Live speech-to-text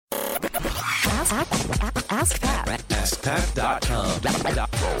AskPat. AskPat.com.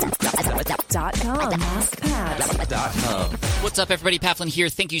 AskPat.com. What's up, everybody? Pat Flynn here.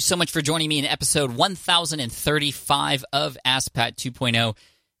 Thank you so much for joining me in episode 1035 of Ask Pat 2.0.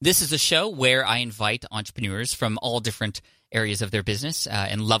 This is a show where I invite entrepreneurs from all different areas of their business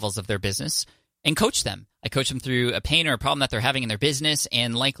and levels of their business and coach them. I coach them through a pain or a problem that they're having in their business,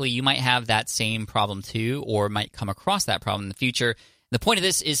 and likely you might have that same problem too, or might come across that problem in the future. The point of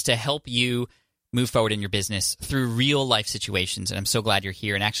this is to help you move forward in your business through real life situations, and I'm so glad you're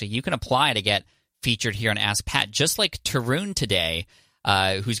here. And actually, you can apply to get featured here on Ask Pat, just like Tarun today,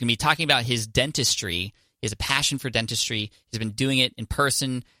 who's going to be talking about his dentistry. He has a passion for dentistry. He's been doing it in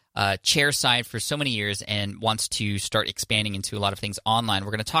person, chair side for so many years, and wants to start expanding into a lot of things online.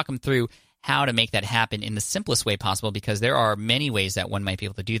 We're going to talk him through how to make that happen in the simplest way possible, because there are many ways that one might be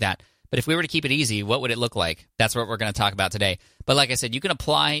able to do that. But if we were to keep it easy, what would it look like? That's what we're going to talk about today. But like I said, you can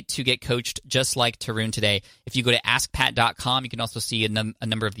apply to get coached just like Tarun today. If you go to AskPat.com, you can also see a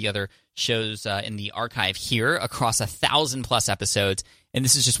number of the other shows in the archive here across 1,000+ episodes. And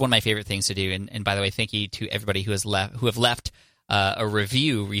this is just one of my favorite things to do. And by the way, thank you to everybody who have left a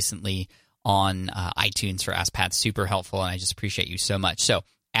review recently on iTunes for Ask Pat. Super helpful, and I just appreciate you so much. So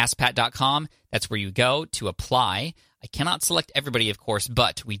AskPat.com, that's where you go to apply. I cannot select everybody, of course,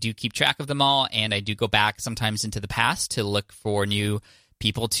 but we do keep track of them all, and I do go back sometimes into the past to look for new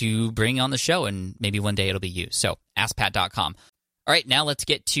people to bring on the show, and maybe one day it'll be you. So, AskPat.com. All right, now let's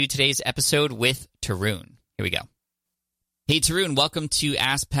get to today's episode with Tarun. Here we go. Hey, Tarun, welcome to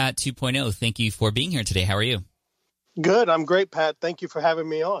Ask Pat 2.0. Thank you for being here today. How are you? Good. I'm great, Pat. Thank you for having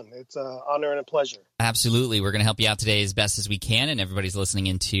me on. It's an honor and a pleasure. Absolutely. We're going to help you out today as best as we can, and everybody's listening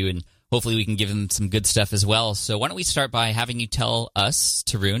in too, and hopefully we can give them some good stuff as well. So why don't we start by having you tell us,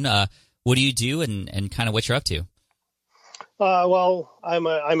 Tarun, what do you do and kind of what you're up to? Well, I'm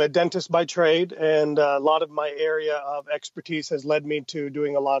a dentist by trade, and a lot of my area of expertise has led me to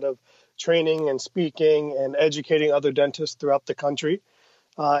doing a lot of training and speaking and educating other dentists throughout the country,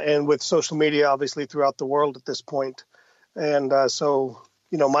 and with social media, obviously, throughout the world at this point. And so,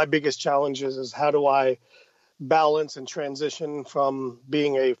 my biggest challenge is how do I balance and transition from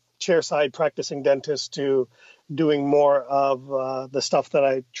being a chairside practicing dentist to doing more of the stuff that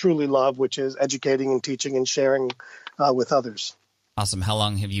I truly love, which is educating and teaching and sharing with others. Awesome. How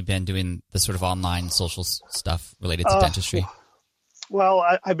long have you been doing the sort of online social stuff related to dentistry? Well,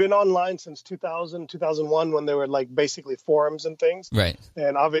 I've been online since 2000, 2001, when there were basically forums and things. Right.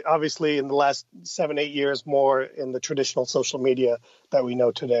 And obviously in the last 7-8 years, more in the traditional social media that we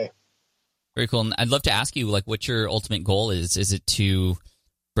know today. Very cool. And I'd love to ask you, what your ultimate goal is. Is it to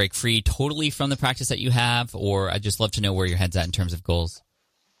break free totally from the practice that you have, or I'd just love to know where your head's at in terms of goals?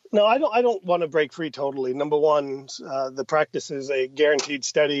 No, I don't want to break free totally. Number one, the practice is a guaranteed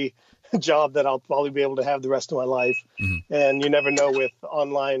steady job that I'll probably be able to have the rest of my life. Mm-hmm. And you never know with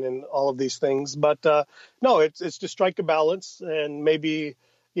online and all of these things. But no, it's to strike a balance and maybe,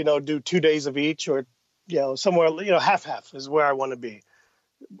 do 2 days of each, or, somewhere, half-half is where I want to be.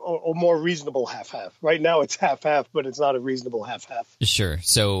 Or more reasonable half-half. Right now it's half-half, but it's not a reasonable half-half. Sure.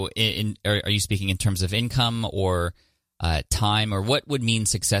 So are you speaking in terms of income or time, or what would mean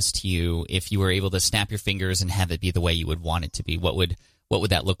success to you if you were able to snap your fingers and have it be the way you would want it to be? What would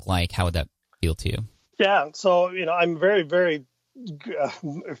that look like? How would that feel to you? Yeah. So, I'm very, very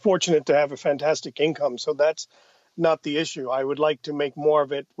fortunate to have a fantastic income. So that's not the issue. I would like to make more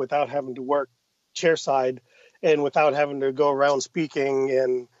of it without having to work chairside and without having to go around speaking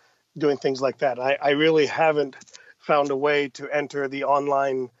and doing things like that. I really haven't found a way to enter the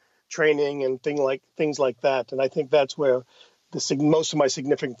online training and things like that. And I think that's where most of my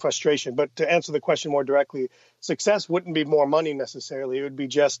significant frustration. But to answer the question more directly, success wouldn't be more money necessarily. It would be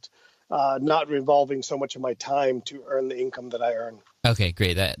just not revolving so much of my time to earn the income that I earn. Okay,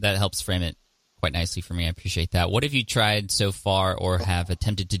 great. That helps frame it quite nicely for me. I appreciate that. What have you tried so far, or have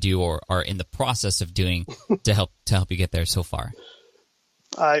attempted to do, or are in the process of doing to help you get there so far?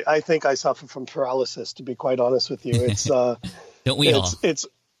 I think I suffer from paralysis, to be quite honest with you. It's don't we all? It's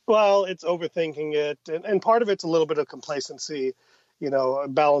overthinking it, and part of it's a little bit of complacency.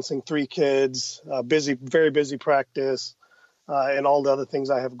 Balancing 3 kids, very busy practice, and all the other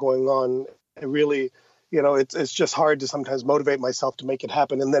things I have going on. It really, it's just hard to sometimes motivate myself to make it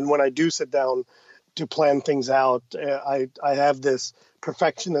happen. And then when I do sit down to plan things out, I have this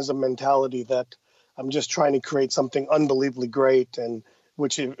perfectionism mentality that I'm just trying to create something unbelievably great, and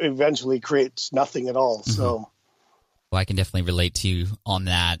which eventually creates nothing at all. Mm-hmm. So, well, I can definitely relate to you on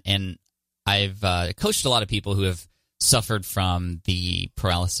that. And I've coached a lot of people who have suffered from the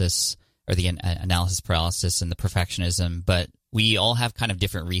paralysis, or the analysis paralysis, and the perfectionism. But we all have kind of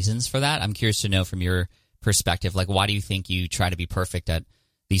different reasons for that. I'm curious to know from your perspective, like, why do you think you try to be perfect at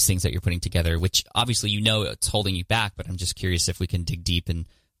these things that you're putting together, which obviously it's holding you back, but I'm just curious if we can dig deep and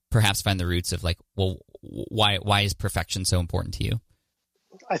perhaps find the roots of, like, well, why is perfection so important to you?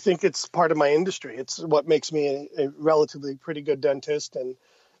 I think it's part of my industry. It's what makes me a relatively pretty good dentist, and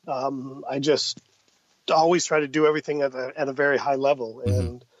I just always try to do everything at a very high level,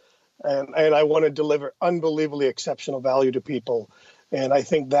 and I want to deliver unbelievably exceptional value to people, and I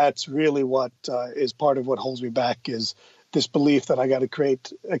think that's really what is part of what holds me back, is this belief that I got to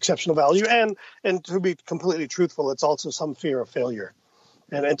create exceptional value, and to be completely truthful, it's also some fear of failure,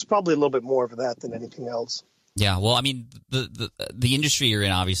 and it's probably a little bit more of that than anything else. Yeah, well, I mean, the industry you're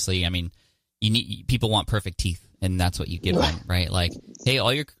in, obviously, I mean, people want perfect teeth, and that's what you give them, right? Like, hey,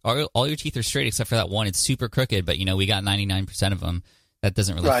 all your teeth are straight except for that one. It's super crooked, but we got 99% of them. That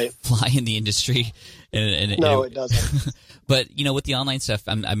doesn't really fly in the industry. No, it doesn't. But with the online stuff,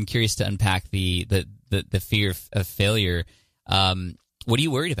 I'm curious to unpack the fear of failure. What are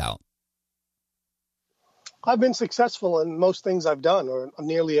you worried about? I've been successful in most things I've done, or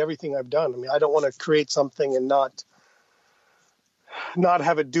nearly everything I've done. I mean, I don't want to create something and not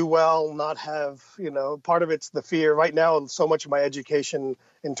have it do well, not have, part of it's the fear. Right now, so much of my education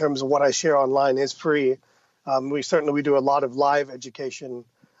in terms of what I share online is free. We do a lot of live education,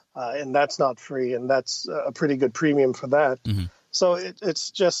 and that's not free, and that's a pretty good premium for that. Mm-hmm. So it's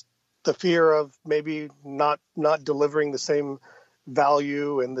just the fear of maybe not delivering the same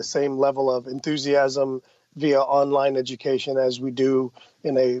value and the same level of enthusiasm via online education as we do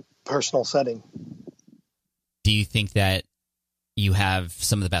in a personal setting. Do you think that you have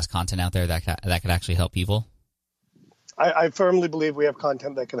some of the best content out there that could actually help people? I firmly believe we have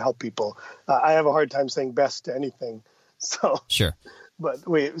content that can help people. I have a hard time saying best to anything. So sure, but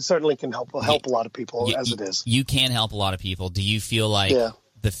we certainly can help a lot of people as it is. You can help a lot of people. Do you feel like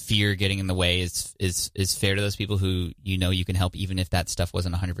the fear getting in the way is fair to those people who you can help, even if that stuff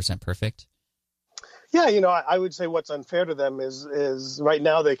wasn't 100% perfect? Yeah, I would say what's unfair to them is right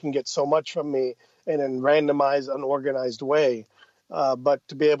now they can get so much from me in a randomized, unorganized way. But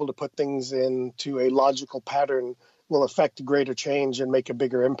to be able to put things into a logical pattern will affect greater change and make a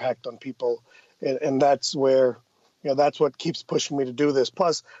bigger impact on people. And that's where, that's what keeps pushing me to do this.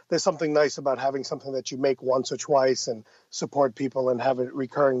 Plus, there's something nice about having something that you make once or twice and support people and have a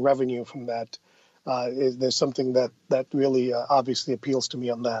recurring revenue from that. There's something that really obviously appeals to me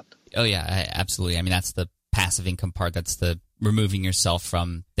on that. Oh, yeah, absolutely. I mean, that's the passive income part. That's the removing yourself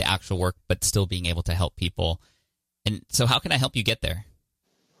from the actual work, but still being able to help people. And so how can I help you get there?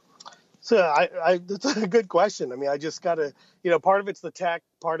 So that's a good question. I mean, I just got to, part of it's the tech,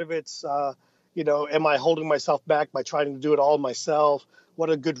 part of it's, am I holding myself back by trying to do it all myself? What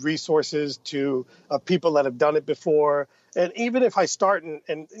are good resources to people that have done it before? And even if I start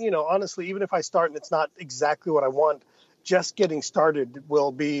and honestly, even if I start and it's not exactly what I want, just getting started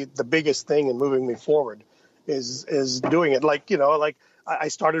will be the biggest thing in moving me forward is doing it. Like I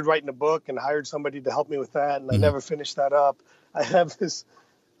started writing a book and hired somebody to help me with that. And I never finished that up. I have this,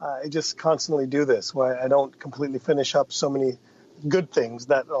 I just constantly do this where I don't completely finish up so many good things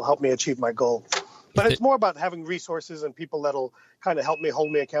that will help me achieve my goal. But it's more about having resources and people that'll kind of help me,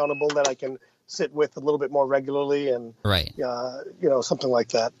 hold me accountable, that I can sit with a little bit more regularly and, something like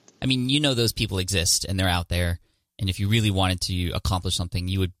that. I mean, those people exist and they're out there. And if you really wanted to accomplish something,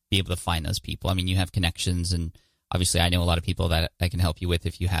 you would be able to find those people. I mean, you have connections, and obviously I know a lot of people that I can help you with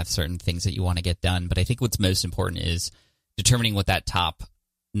if you have certain things that you want to get done. But I think what's most important is determining what that top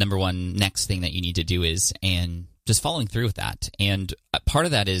number one next thing that you need to do is, and just following through with that. And part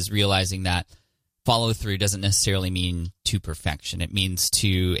of that is realizing that follow through doesn't necessarily mean to perfection. It means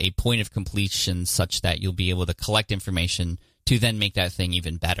to a point of completion such that you'll be able to collect information to then make that thing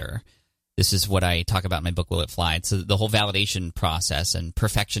even better. This is what I talk about in my book, Will It Fly? So the whole validation process, and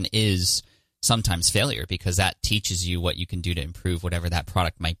perfection is sometimes failure, because that teaches you what you can do to improve whatever that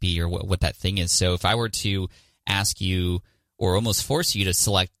product might be or what that thing is. So if I were to ask you or almost force you to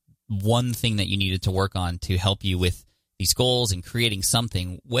select one thing that you needed to work on to help you with these goals and creating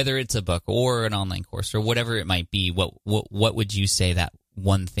something, whether it's a book or an online course or whatever it might be, what would you say that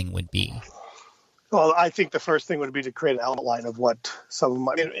one thing would be? Well, I think the first thing would be to create an outline of what some of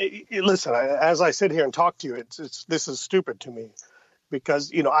my. Listen, as I sit here and talk to you, this is stupid to me, because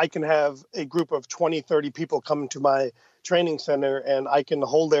I can have a group of 20, 30 people come to my training center and I can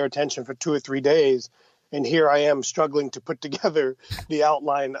hold their attention for 2 or 3 days, and here I am struggling to put together the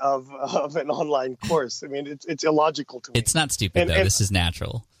outline of an online course. I mean, it's illogical to me. It's not stupid though. This is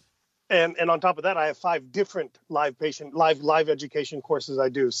natural. And on top of that, I have 5 different live education courses I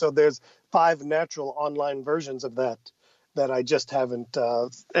do. So there's 5 natural online versions of that. that I just haven't.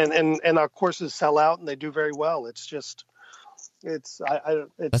 And our courses sell out and they do very well. It's just, it's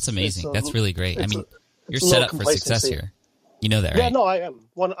that's amazing. That's really great. I mean, you're set up for success here. You know that, right? Yeah, no, I am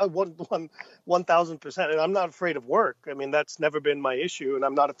 1,000%. And I'm not afraid of work. I mean, that's never been my issue, and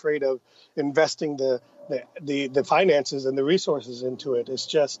I'm not afraid of investing the finances and the resources into it. It's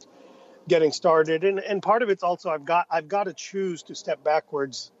just getting started, and part of it's also I've got to choose to step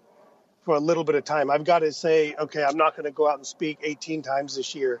backwards for a little bit of time. I've got to say, okay, I'm not going to go out and speak 18 times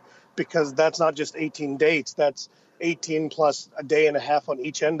this year, because that's not just 18 dates. That's 18 plus a day and a half on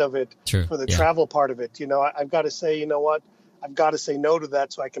each end of it. True. For the travel part of it. You know, I've got to say, you know what? I've got to say no to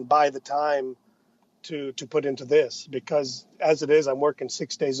that so I can buy the time to put into this, because as it is, I'm working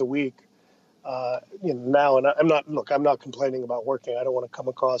 6 days a week, now, and I'm not complaining about working. I don't want to come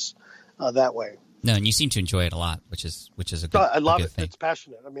across that way. No, and you seem to enjoy it a lot, which is a good. I love it. Thing. It's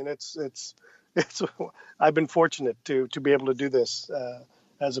passionate. I mean, it's. I've been fortunate to be able to do this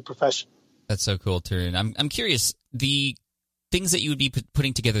as a profession. That's so cool, Tarun. I'm curious, the things that you would be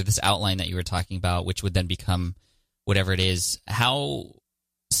putting together, this outline that you were talking about, which would then become whatever it is, how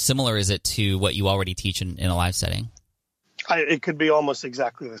similar is it to what you already teach in a live setting? It could be almost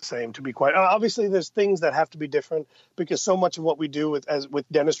exactly the same, to be quite. Obviously, there's things that have to be different, because so much of what we do with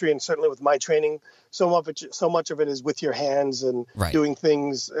dentistry, and certainly with my training, so much of it is with your hands and doing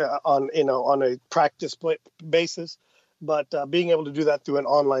things on a practice basis. But being able to do that through an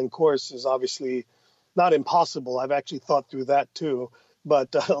online course is obviously not impossible. I've actually thought through that too,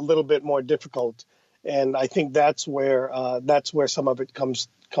 but a little bit more difficult. And I think that's where some of it becomes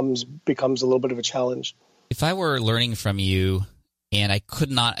a little bit of a challenge. If I were learning from you and I could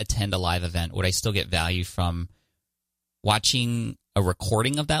not attend a live event, would I still get value from watching a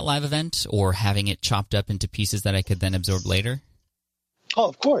recording of that live event, or having it chopped up into pieces that I could then absorb later? Oh,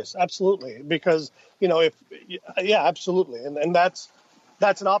 of course, absolutely. Because absolutely, and that's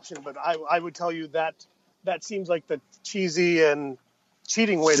an option. But I would tell you that seems like the cheesy and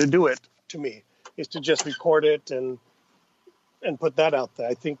cheating way to do it to me, is to just record it and put that out there.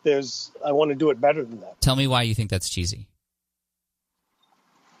 I think I want to do it better than that. Tell me why you think that's cheesy.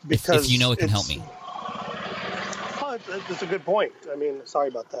 Because if you know it can help me. Oh, it's a good point. I mean, sorry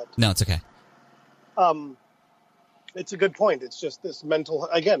about that. No, it's okay. It's a good point. It's just this back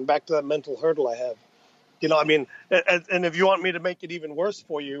to that mental hurdle I have. I mean, and if you want me to make it even worse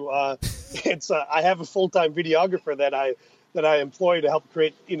for you, I have a full-time videographer that I employ to help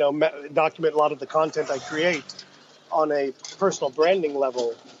create, document a lot of the content I create on a personal branding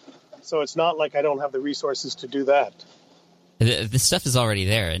level. So it's not like I don't have the resources to do that. The stuff is already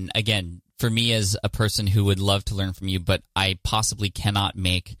there. And again, for me as a person who would love to learn from you, but I possibly cannot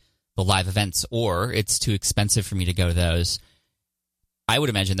make the live events, or it's too expensive for me to go to those, I would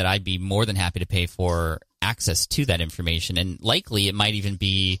imagine that I'd be more than happy to pay for access to that information. And likely it might even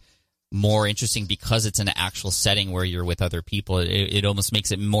be more interesting because it's an actual setting where you're with other people. It almost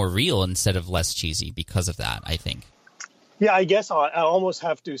makes it more real instead of less cheesy because of that, I think. Yeah, I guess I almost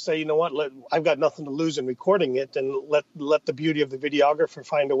have to say, you know what, I've got nothing to lose in recording it, and let the beauty of the videographer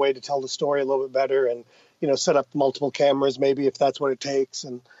find a way to tell the story a little bit better, and, set up multiple cameras maybe if that's what it takes.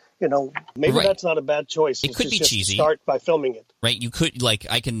 And, maybe that's not a bad choice. It could be cheesy. Start by filming it. Right. You could,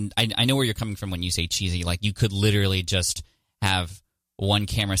 I know where you're coming from when you say cheesy. Like, you could literally just have one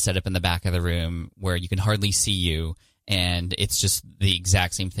camera set up in the back of the room where you can hardly see you, and it's just the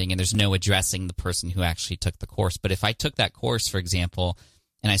exact same thing, and there's no addressing the person who actually took the course. But if I took that course, for example,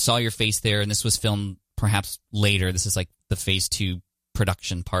 and I saw your face there, and this was filmed perhaps later, this is like the phase 2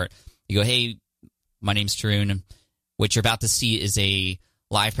 production part, you go, hey, my name's Tarun. What you're about to see is a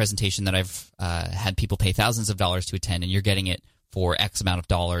live presentation that I've had people pay thousands of dollars to attend, and you're getting it for X amount of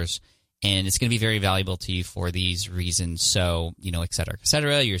dollars, and it's going to be very valuable to you for these reasons. So, et cetera, et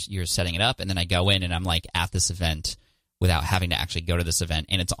cetera. You're setting it up, and then I go in, and I'm like at this event without having to actually go to this event,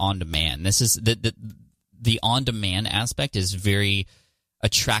 and it's on demand. This is the on demand aspect is very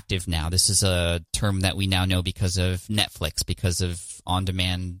attractive now. This is a term that we now know because of Netflix, because of on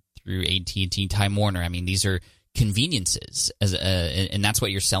demand through AT&T, Time Warner. I mean, these are conveniences, and that's what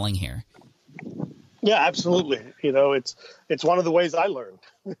you're selling here. Yeah, absolutely. It's one of the ways I learned.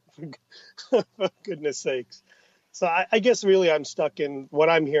 For goodness sakes. So I guess really I'm stuck in what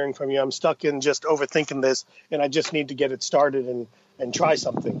I'm hearing from you. I'm stuck in just overthinking this, and I just need to get it started and try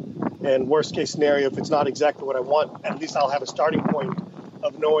something. And worst case scenario, if it's not exactly what I want, at least I'll have a starting point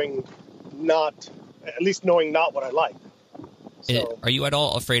of knowing not what I like. So, are you at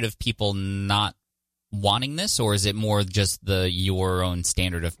all afraid of people not wanting this, or is it more just your own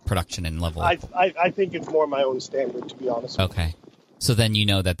standard of production and level? I think it's more my own standard, to be honest. Okay. So then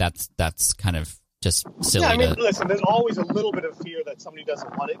that's kind of just silly. Yeah, I mean, listen, there's always a little bit of fear that somebody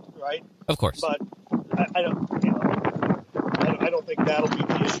doesn't want it, right? Of course. But I don't think that'll be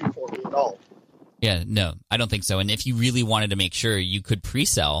the issue for me at all. Yeah, no, I don't think so. And if you really wanted to make sure, you could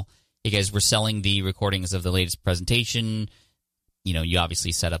pre-sell. You guys were selling the recordings of the latest presentation. You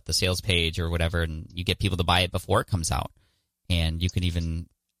obviously set up the sales page or whatever, and you get people to buy it before it comes out. And you can even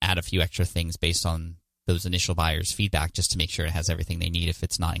add a few extra things based on those initial buyers' feedback just to make sure it has everything they need if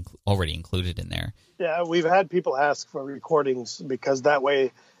it's not already included in there. Yeah, we've had people ask for recordings because that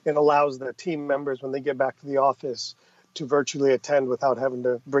way it allows their team members, when they get back to the office, to virtually attend without having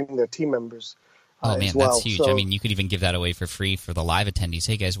to bring their team members. Oh man, as well. That's huge. So, I mean, you could even give that away for free for the live attendees.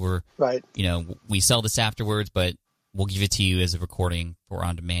 Hey guys, right. We sell this afterwards, but we'll give it to you as a recording for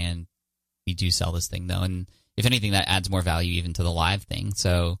on demand. We do sell this thing though, and if anything, that adds more value even to the live thing.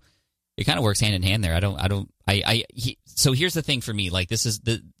 So it kind of works hand in hand there. So here's the thing for me. Like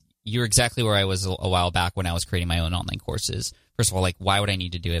you're exactly where I was a while back when I was creating my own online courses. First of all, like, why would I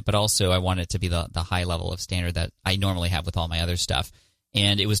need to do it? But also I want it to be the high level of standard that I normally have with all my other stuff.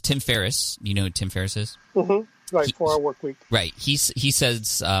 And it was Tim Ferriss. You know who Tim Ferriss is? Mm-hmm. Right, 4 Hour Work Week. He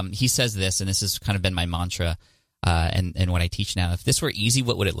says this, and this has kind of been my mantra, and what I teach now. If this were easy,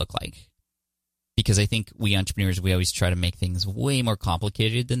 what would it look like? Because I think we entrepreneurs, we always try to make things way more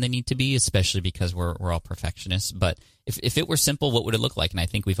complicated than they need to be, especially because we're all perfectionists. But if it were simple, what would it look like? And I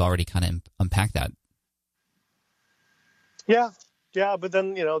think we've already kind of unpacked that. Yeah, but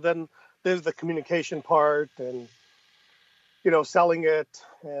then then there's the communication part and selling it,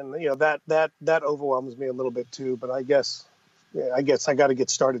 and that overwhelms me a little bit too. But I guess I got to get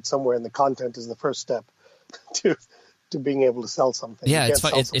started somewhere, and the content is the first step to being able to sell something. Yeah, it's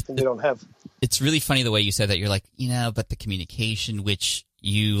fun. Something you don't have. It's really funny the way you said that. You're like, but the communication, which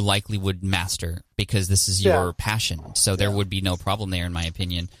you likely would master because this is your passion. So there would be no problem there, in my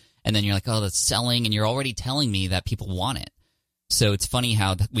opinion. And then you're like, oh, that's selling, and you're already telling me that people want it. So it's funny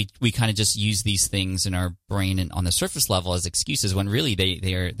how we kind of just use these things in our brain and on the surface level as excuses when really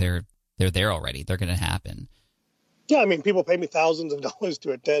they're there already. They're going to happen. Yeah, I mean, people pay me thousands of dollars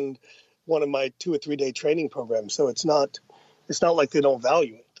to attend one of my 2 or 3 day training programs, so it's not like they don't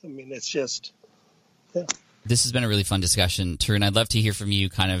value it. I mean, it's just This has been a really fun discussion, Tarun. I'd love to hear from you,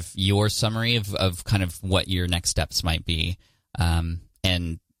 kind of your summary of kind of what your next steps might be, and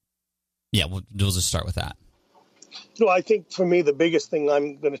we'll just start with that. I think for me, the biggest thing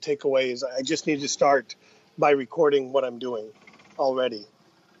I'm going to take away is I just need to start by recording what I'm doing already.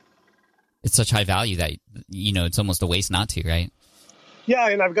 It's such high value that, it's almost a waste not to, right? Yeah,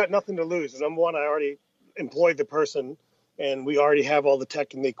 and I've got nothing to lose. Number one, I already employed the person, and we already have all the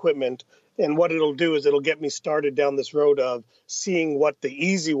tech and the equipment. And what it'll do is it'll get me started down this road of seeing what the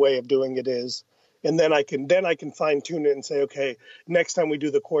easy way of doing it is. And then I can fine tune it and say, okay, next time we do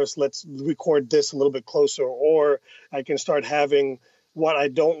the course, let's record this a little bit closer. Or I can start having what I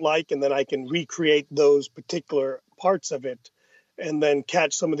don't like, and then I can recreate those particular parts of it, and then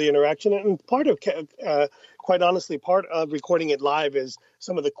catch some of the interaction. And quite honestly, part of recording it live is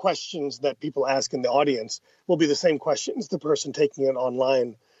some of the questions that people ask in the audience will be the same questions the person taking it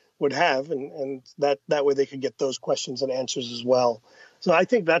online would have, and that way they could get those questions and answers as well. So I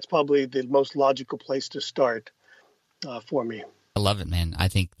think that's probably the most logical place to start for me. I love it, man. I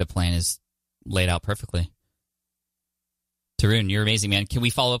think the plan is laid out perfectly. Tarun, you're amazing, man. Can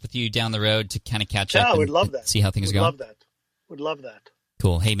we follow up with you down the road to kind of catch up? Yeah, I would love that. See how things are going? Would love that.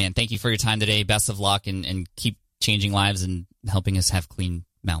 Cool. Hey, man, thank you for your time today. Best of luck, and keep changing lives and helping us have clean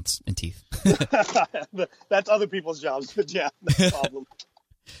mouths and teeth. That's other people's jobs, but yeah, no problem.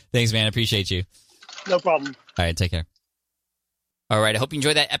 Thanks, man. I appreciate you. No problem. All right, take care. All right, I hope you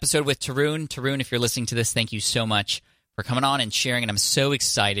enjoyed that episode with Tarun. Tarun, if you're listening to this, thank you so much for coming on and sharing, and I'm so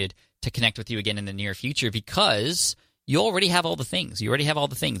excited to connect with you again in the near future because you already have all the things.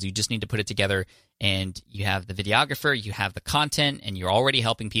 You just need to put it together, and you have the videographer, you have the content, and you're already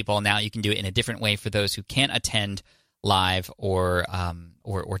helping people. Now you can do it in a different way for those who can't attend live or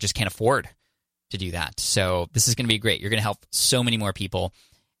just can't afford to do that. So this is going to be great. You're going to help so many more people.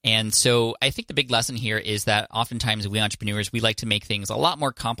 And so I think the big lesson here is that oftentimes we entrepreneurs, we like to make things a lot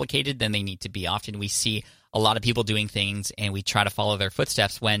more complicated than they need to be. Often we see a lot of people doing things and we try to follow their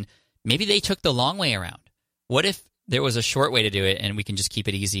footsteps when maybe they took the long way around. What if there was a short way to do it and we can just keep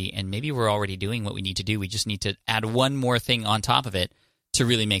it easy, and maybe we're already doing what we need to do. We just need to add one more thing on top of it to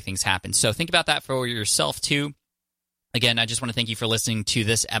really make things happen. So think about that for yourself too. Again, I just want to thank you for listening to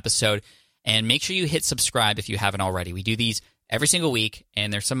this episode, and make sure you hit subscribe if you haven't already. We do these every single week,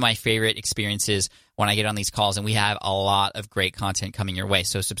 and they're some of my favorite experiences when I get on these calls, and we have a lot of great content coming your way.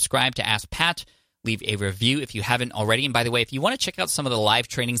 So subscribe to Ask Pat. leave a review if you haven't already. And by the way, if you want to check out some of the live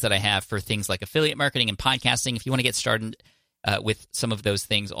trainings that I have for things like affiliate marketing and podcasting, if you want to get started with some of those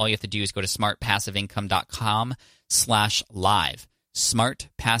things, all you have to do is go to smartpassiveincome.com/live.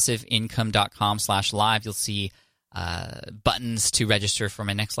 smartpassiveincome.com/live. You'll see buttons to register for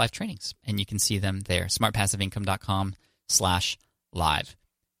my next live trainings, and you can see them there. smartpassiveincome.com/live.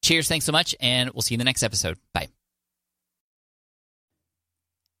 Cheers, thanks so much, and we'll see you in the next episode. Bye.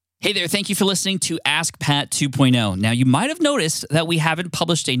 Hey there, thank you for listening to Ask Pat 2.0. Now, you might have noticed that we haven't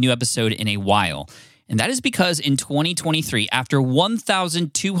published a new episode in a while, and that is because in 2023, after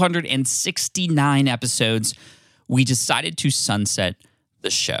 1,269 episodes, we decided to sunset the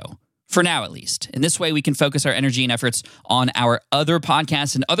show. For now, at least. In this way, we can focus our energy and efforts on our other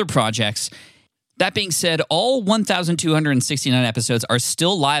podcasts and other projects. That being said, all 1,269 episodes are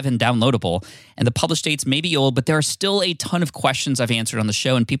still live and downloadable, and the published dates may be old, but there are still a ton of questions I've answered on the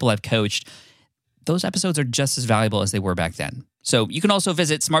show and people I've coached. Those episodes are just as valuable as they were back then. So you can also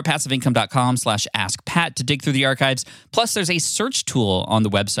visit smartpassiveincome.com/askpat to dig through the archives. Plus, there's a search tool on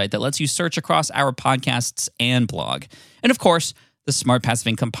the website that lets you search across our podcasts and blog. And of course, the Smart Passive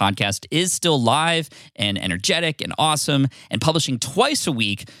Income podcast is still live and energetic and awesome and publishing twice a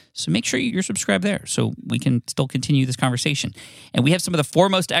week. So make sure you're subscribed there so we can still continue this conversation. And we have some of the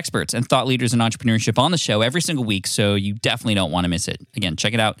foremost experts and thought leaders in entrepreneurship on the show every single week, so you definitely don't want to miss it. Again,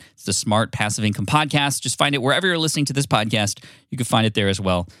 check it out. It's the Smart Passive Income podcast. Just find it wherever you're listening to this podcast. You can find it there as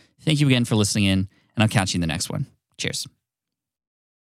well. Thank you again for listening in, and I'll catch you in the next one. Cheers.